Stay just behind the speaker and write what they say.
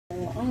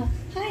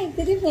Hi,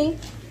 good evening.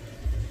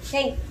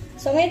 Okay,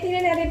 so ngayon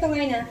tingnan natin ito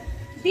ngayon na.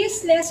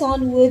 This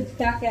lesson would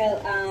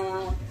tackle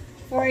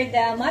for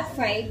the Math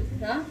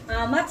 5, no?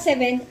 Math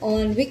 7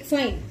 on week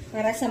 5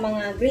 para sa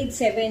mga grade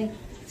 7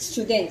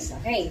 students.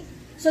 Okay,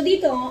 so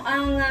dito,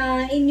 ang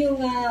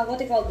inyong,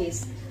 what you call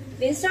this?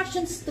 The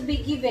instructions to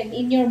be given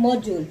in your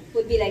module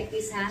would be like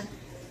this, ha?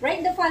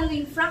 Write the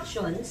following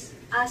fractions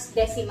as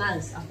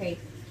decimals.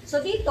 Okay, so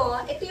dito,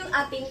 ito yung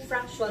ating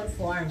fraction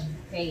form.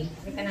 Okay,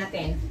 kita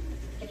natin.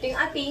 Ito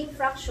yung ating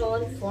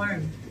fraction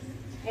form.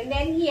 And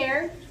then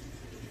here,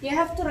 you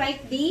have to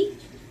write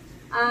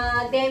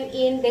them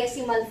in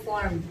decimal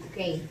form.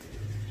 Okay.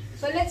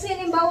 So let's say,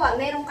 halimbawa,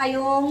 meron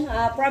kayong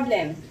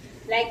problem.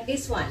 Like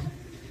this one.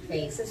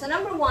 Okay. So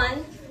number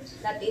 1,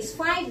 that is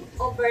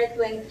 5/25.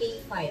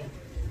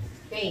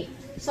 Okay.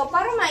 So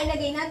para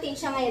mailagay natin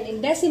siya ngayon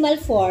in decimal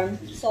form,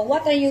 so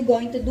what are you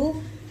going to do?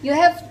 You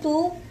have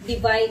to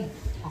divide.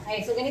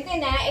 Okay. So ganito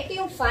na, ito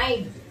yung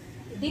 5.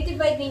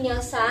 Divide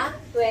niyo sa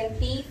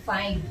 25.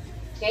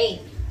 Okay.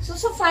 So,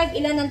 sa 5,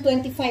 ilan ang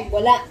 25?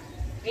 Wala.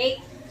 Okay.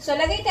 So,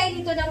 lagay tayo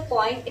dito ng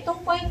point.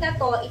 Itong point na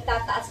to,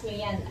 itataas nyo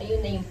yan.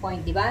 Ayun na yung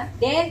point, di ba?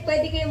 Then,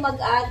 pwede kayong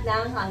mag-add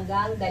ng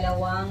hanggang 2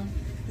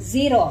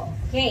 0.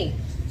 Okay.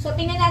 So,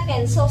 tingnan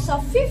natin. So, sa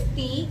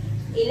 50,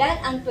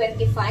 ilan ang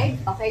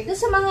 25? Okay. Doon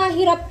sa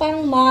mga hirap pang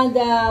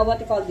what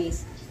you call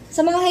this?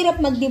 Sa mga hirap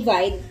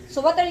mag-divide,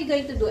 so, what are you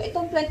going to do?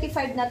 Itong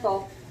 25 na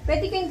to,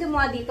 pwede kayong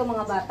gumawa dito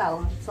mga bata.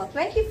 Oh. So,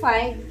 25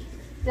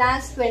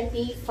 plus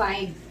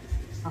 25.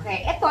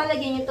 Okay. Ito,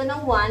 lagyan nyo ito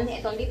ng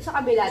 1. Ito, dito sa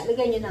kabila,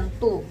 lagyan nyo ng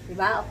 2.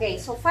 Diba? Okay.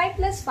 So, 5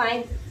 plus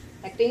 5.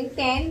 Ito yung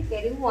 10.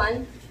 Carry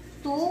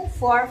 1. 2,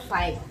 4,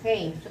 5.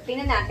 Okay. So,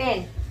 tingnan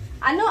natin.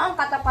 Ano ang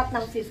katapat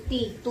ng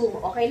 50?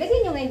 2. Okay.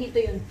 Lagyan nyo ngayon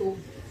dito yung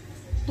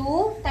 2.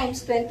 2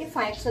 times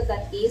 25. So,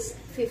 that is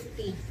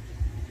 50.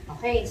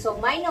 Okay. So,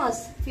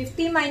 minus.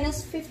 50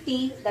 minus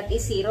 50, that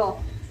is 0.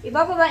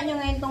 Ibababa nyo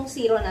ngayon tong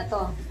 0 na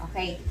to.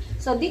 Okay.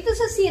 So, dito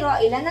sa 0,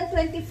 ilan ang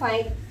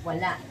 25?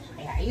 Wala.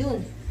 Kaya,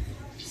 ayun.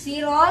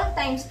 0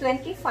 times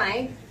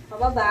 25,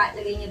 pababa,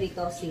 lagay nyo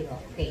dito 0.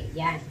 Okay,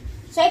 yan.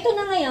 So, ito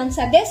na ngayon,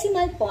 sa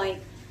decimal point,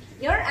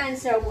 your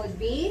answer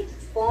would be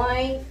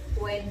 0.20.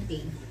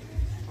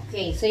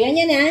 Okay, so yan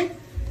yan ha.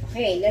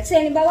 Okay, let's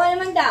say, halimbawa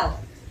naman daw,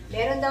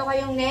 meron daw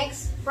kayong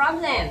next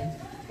problem.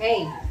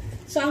 Okay,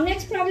 so ang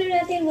next problem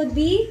natin would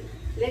be,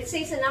 let's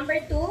say sa number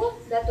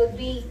 2, that would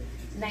be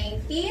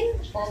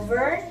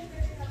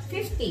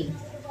 19/50.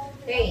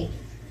 Okay.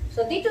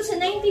 So, dito sa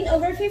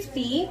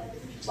 19/50,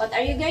 what are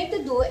you going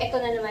to do? Ito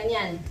na naman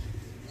yan.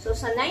 So,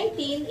 sa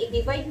 19,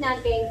 i-divide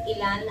natin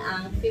ilan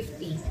ang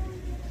 50.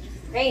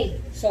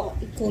 Okay. So,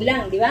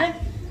 kulang, di ba?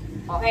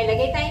 Okay,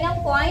 lagay tayo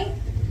ng point.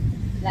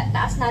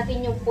 Taas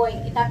natin yung point.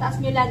 Itataas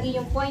nyo lagi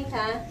yung point,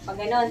 ha?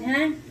 Pag ganon,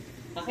 ha?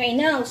 Okay,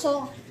 now,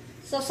 so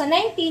sa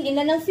 19,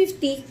 ilan ang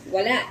 50?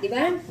 Wala, di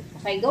ba?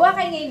 Okay, gawa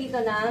kayo ngayon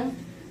dito ng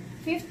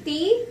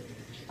 50.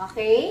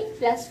 Okay,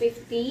 plus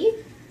 50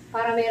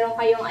 para meron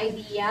kayong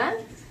idea.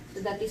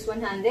 So, that is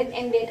 100.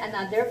 And then,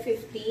 another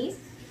 50.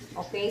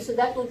 Okay, so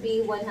that would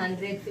be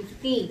 150.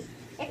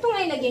 Ito nga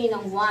ilagyan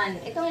nyo ng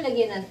 1. Ito nga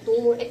ilagyan ng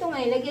 2. Ito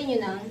nga ilagyan nyo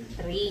ng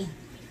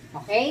 3.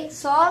 Okay,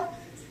 so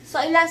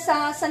ilan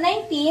sa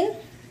 19,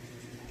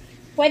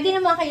 pwede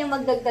naman kayong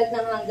magdagdag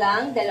ng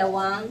hanggang 2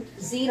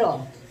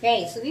 0.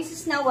 Okay, so this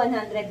is now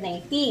 190.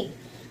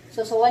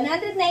 So, sa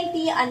 190,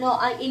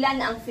 ilan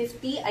ang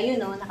 50? Ayun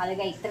o,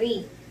 nakalagay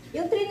 3.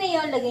 Yung 3 na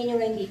yun, lagay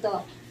nyo ngayon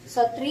dito.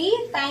 So,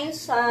 3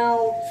 times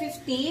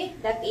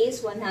 50, that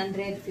is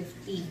 150.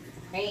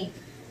 Okay.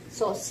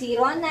 So,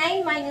 0,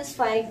 9 minus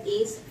 5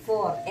 is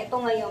 4. Ito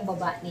nga yung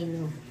baba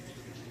ninyo.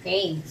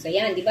 Okay. So,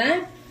 yan, di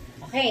ba?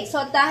 Okay.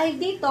 So, dahil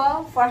dito,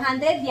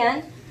 400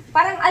 yan,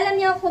 parang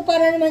alam nyo kung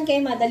para naman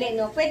kayo madali,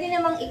 no? Pwede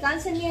namang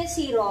i-cancel nyo yung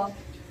 0.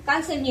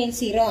 Cancel nyo yung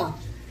 0.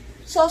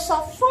 So,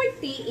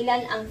 40,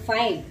 ilan ang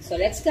 5?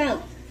 So, let's count.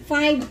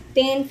 5,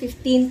 10,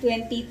 15,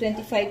 20,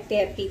 25,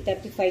 30,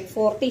 35,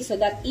 40. So,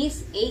 that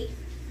is 8.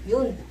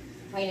 Yun.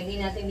 Okay, lagay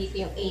natin dito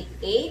yung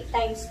 8. 8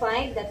 times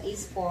 5, that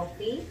is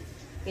 40.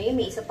 Okay,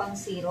 may isa pang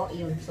 0.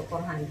 Yun. So,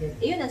 400.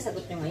 Yun ang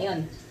sagot nyo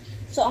ngayon.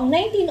 So, ang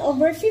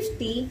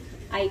 19/50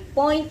 ay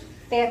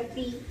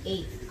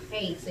 0.38.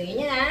 Okay, so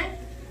yun yan ha.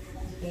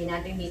 Lagay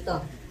natin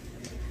dito.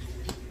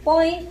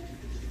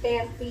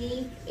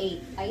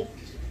 0.38 ay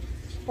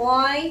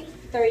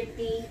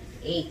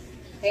 0.38.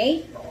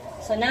 Okay?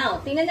 So now,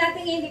 tingnan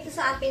natin ngayon dito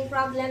sa ating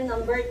problem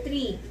number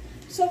 3.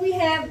 So we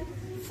have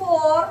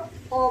 4/5.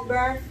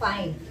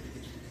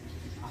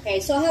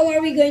 Okay, so how are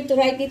we going to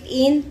write it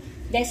in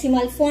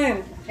decimal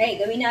form?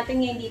 Okay, gawin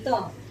natin ngayon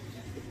dito.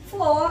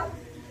 4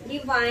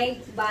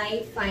 divide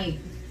by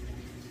 5.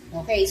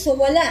 Okay, so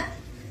wala.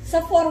 Sa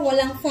 4,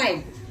 walang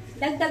 5.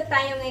 Dagdag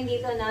tayo ngayon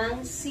dito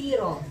ng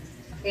 0.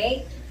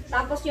 Okay?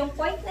 Tapos yung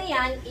point na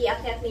yan,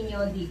 iakyat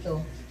ninyo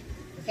dito.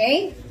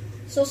 Okay?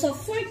 So, sa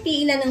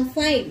 40, ilan ang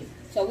 5?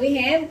 So, we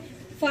have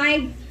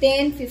 5,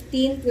 10,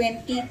 15,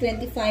 20,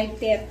 25,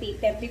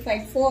 30,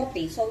 35,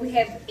 40. So, we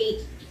have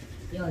 8.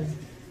 Yun.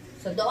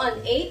 So,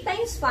 doon, 8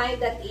 times 5,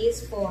 that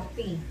is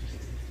 40.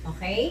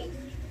 Okay?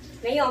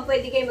 Ngayon,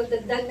 pwede kayo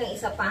magdagdag ng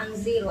isa pang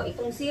 0.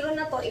 Itong 0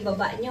 na to,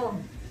 ibaba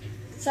nyo.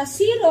 Sa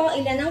 0,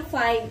 ilan ang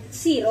 5?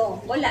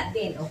 0. Wala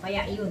din. O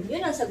kaya yun.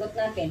 Yun ang sagot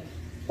natin.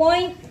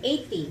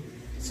 0.80.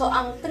 So,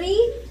 ang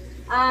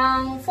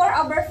 4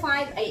 over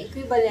 5 ay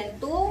equivalent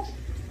to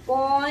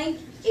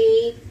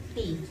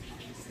 0.80.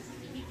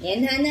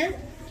 Yan, Hana.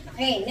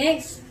 Okay,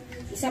 next.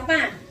 Isa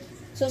pa.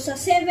 So, sa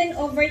 7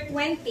 over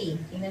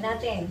 20. Tingnan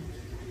natin.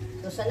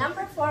 So, sa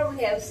number 4,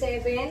 we have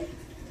 7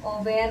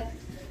 over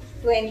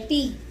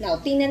 20. Now,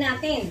 tingnan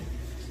natin.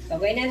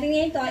 Gawin natin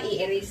ngayon ito.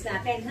 I-erase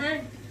natin,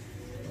 ha?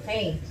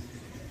 Okay.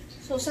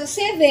 So, sa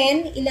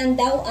 7, ilan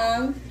daw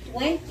ang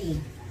 20?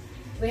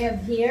 We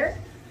have here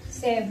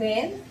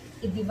 7.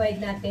 I-divide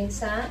natin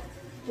sa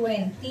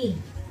 20.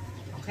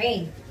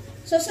 Okay.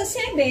 So, sa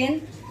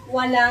 7,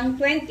 walang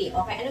 20.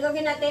 Okay. Ano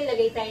gagawin natin?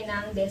 Lagay tayo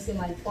ng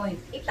decimal point.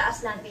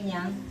 Itaas natin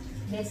yung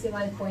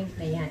decimal point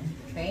na yan.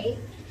 Okay.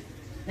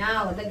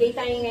 Now, lagay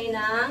tayo ngayon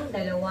ng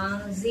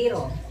 2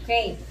 0.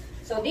 Okay.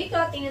 So, dito,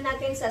 tingnan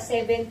natin sa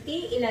 70,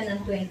 ilan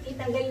ang 20?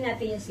 Tanggalin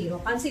natin yung 0.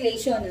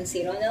 Cancellation ng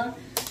 0, no?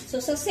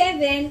 So, sa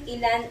 7,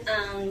 ilan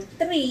ang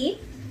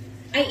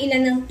 3? Ay,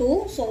 ilan ang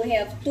 2? So, we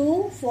have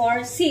 2,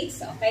 4,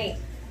 6. Okay.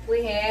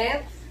 We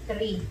have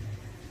 3.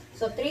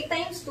 So, 3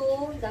 times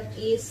 2, that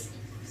is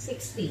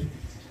 60.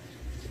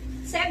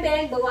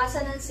 7,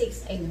 bawasan ng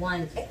 6 ay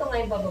 1. Ito nga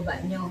yung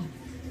bababa nyo.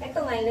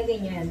 Ito nga yung lagay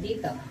nyo yan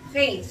dito.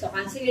 Okay. So,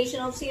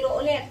 cancellation of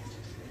 0 ulit.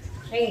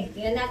 Okay.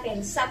 Tingnan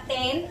natin. Sa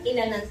 10,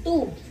 ilan ang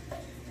 2?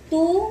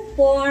 2,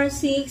 4,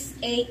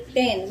 6, 8,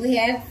 10. We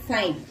have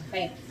 5.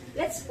 Okay.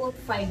 Let's put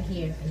 5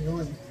 here.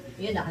 Ayun.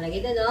 Yun,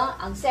 nakalagay na, no?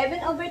 Ang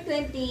 7 over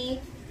 20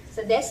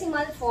 sa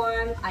decimal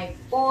form ay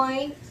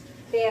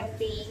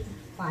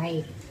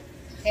 0.35.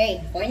 Okay.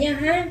 O niya,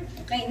 ha?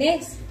 Okay,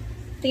 next.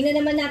 Tingnan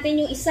naman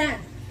natin yung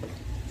isa.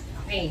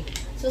 Okay.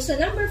 So, sa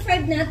number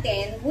 5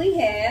 natin, we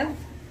have,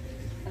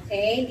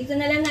 okay, dito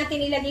na lang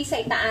natin ilagay sa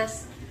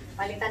itaas.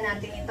 Palitan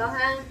natin ito,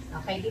 ha?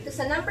 Okay, dito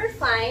sa number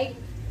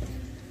 5,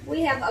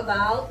 we have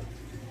about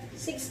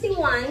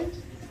 61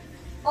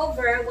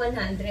 over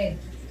 100.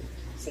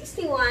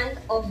 61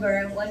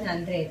 over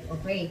 100.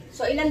 Okay.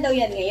 So, ilan daw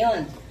yan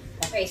ngayon?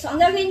 Okay. So,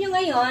 ang gawin nyo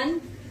ngayon,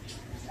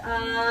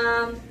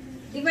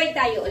 divide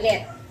tayo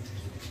ulit.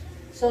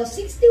 So,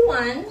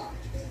 61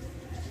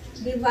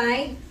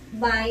 divide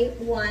by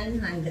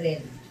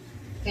 100.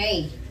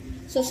 Okay.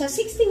 So, sa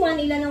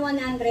 61, ilan ang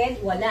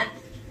 100? Wala.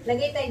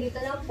 Lagay tayo dito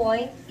ng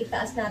point.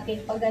 Itaas natin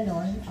pag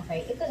ganon.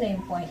 Okay. Ito na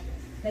yung point.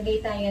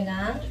 Lagay tayo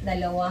ng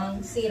 2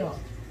 0.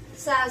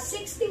 Sa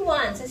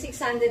 61, sa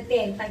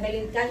 610,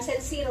 tanggalin, cancel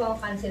 0,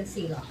 cancel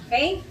 0.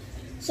 Okay?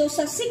 So,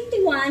 sa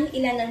 61,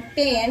 ilan ang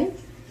 10?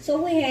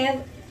 So, we have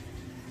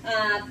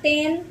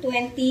 10,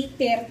 20,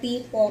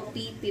 30,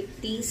 40,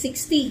 50,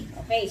 60.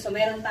 Okay? So,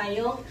 meron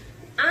tayong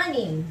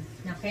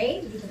 6.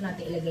 Okay? Dito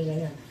natin ilagay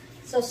ngayon.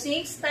 So,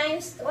 6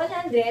 times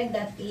 100,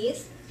 that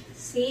is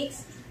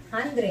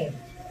 600.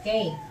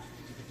 Okay?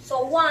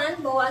 So, 1,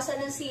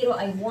 bawasan ng 0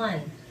 ay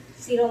 1.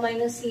 0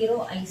 minus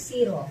 0 ay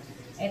 0.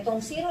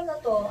 Etong 0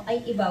 na to ay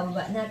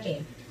ibababa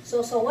natin.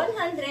 So, sa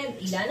 100,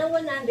 ilan ang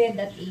 100?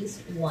 That is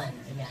 1.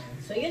 Ayan.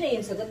 So, yun na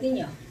yung sagot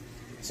ninyo.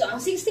 So,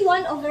 ang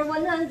 61 over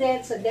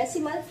 100 sa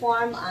decimal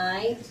form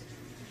ay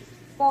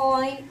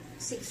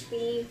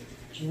 0.61.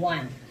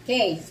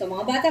 Okay. So,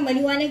 mga bata,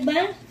 maliwanag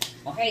ba?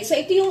 Okay. So,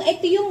 ito yung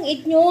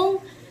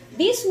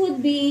this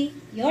would be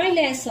your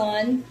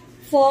lesson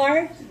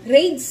for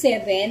grade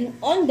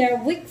 7 on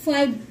their week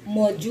 5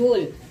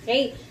 module.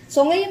 Okay.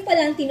 So, ngayon pa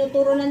lang,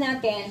 tinuturo na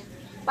natin,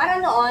 para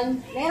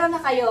noon, meron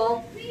na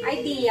kayong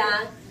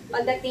idea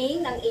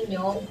pagdating ng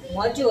inyong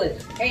module.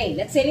 Okay,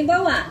 let's say,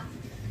 limbawa,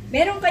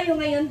 meron kayo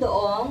ngayon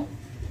doong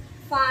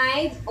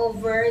 5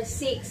 over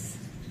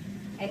 6.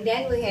 And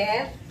then, we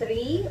have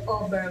 3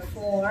 over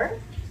 4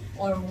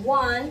 or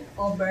 1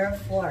 over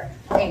 4.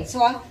 Okay, so,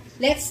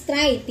 let's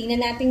try.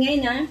 Tingnan natin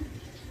ngayon, ha?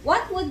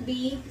 What would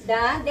be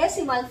the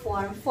decimal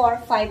form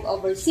for 5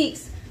 over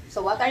 6?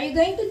 So, what are you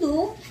going to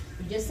do?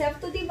 You just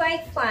have to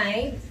divide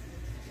 5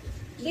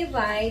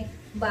 divide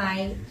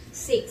by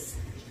 6.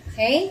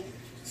 Okay?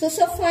 So,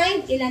 sa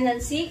 5, ilan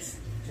ng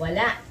 6?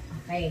 Wala.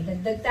 Okay.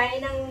 Dagdag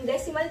tayo ng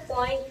decimal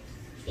point.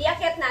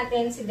 Iakyat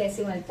natin si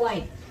decimal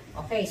point.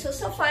 Okay. So,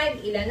 sa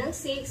 5, ilan ng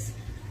 6?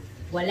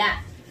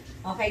 Wala.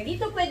 Okay.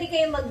 Dito pwede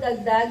kayo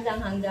magdagdag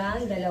ng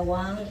hanggang 2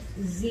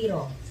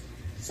 0.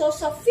 So,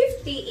 sa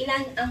 50,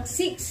 ilan ang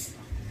 6?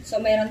 So,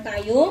 meron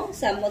tayo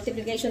sa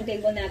multiplication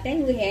table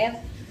natin, we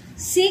have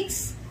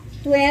 6,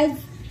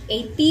 12,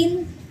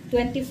 18,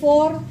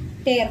 24,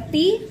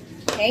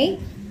 30, okay,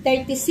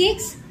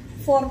 36,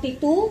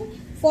 42,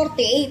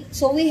 48.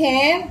 So, we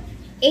have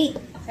 8.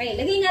 Okay,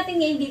 lagay natin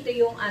ngayon dito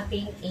yung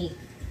ating 8.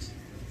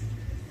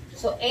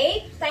 So,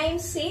 8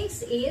 times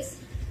 6 is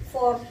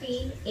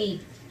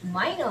 48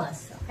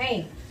 minus.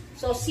 Okay,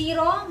 so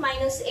 0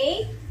 minus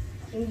 8,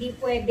 hindi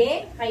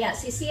pwede. Kaya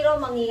si 0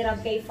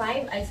 manghihiram kay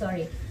 5. Ay,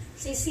 sorry.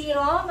 Si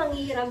 0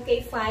 manghihiram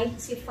kay 5.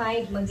 Si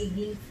 5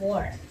 magiging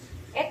 4.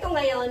 Ito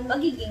ngayon,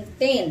 magiging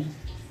 10.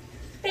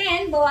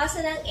 10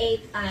 bawasan ng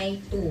 8 ay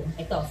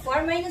 2. Ito,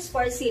 4 minus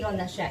 4, 0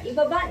 na siya.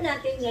 Ibaba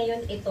natin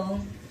ngayon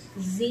itong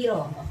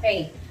 0.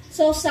 Okay.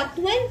 So, sa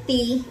 20,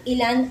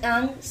 ilan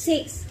ang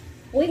 6?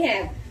 We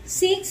have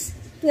 6,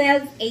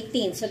 12,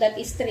 18. So, that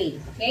is 3.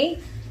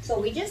 Okay? So,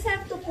 we just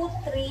have to put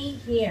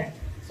 3 here.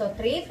 So,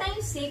 3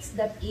 times 6,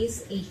 that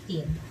is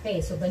 18.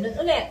 Okay, so ganun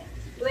ulit.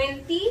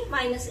 20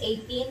 minus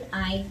 18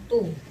 ay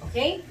 2.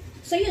 Okay?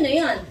 So, yun na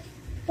yun.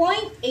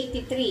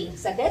 0.83.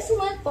 Sa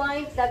decimal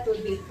point, that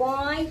will be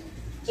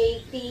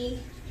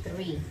 0.83.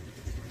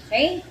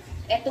 Okay?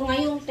 Ito nga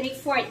yung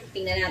 3/4.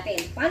 Tingnan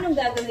natin. Paano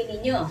gagawin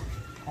ninyo?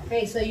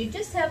 Okay, so you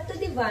just have to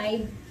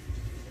divide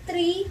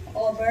 3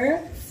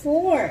 over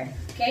 4.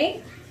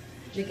 Okay?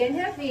 We can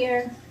have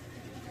here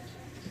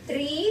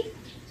 3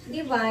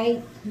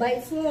 divide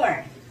by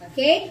 4.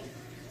 Okay?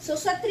 So,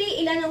 sa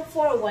 3, ilan ang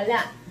 4?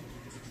 Wala.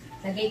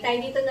 Lagay tayo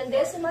dito ng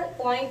decimal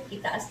point.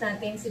 Itaas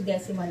natin si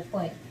decimal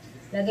point.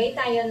 Lagay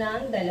tayo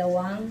ng 2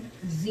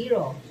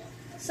 0.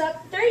 Sa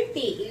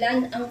 30,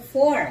 ilan ang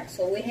 4?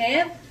 So, we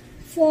have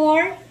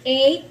 4,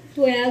 8,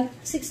 12,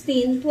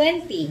 16,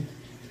 20.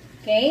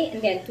 Okay?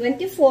 And then,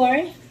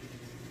 24,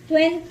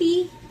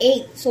 28.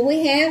 So,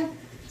 we have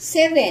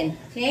 7.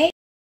 Okay?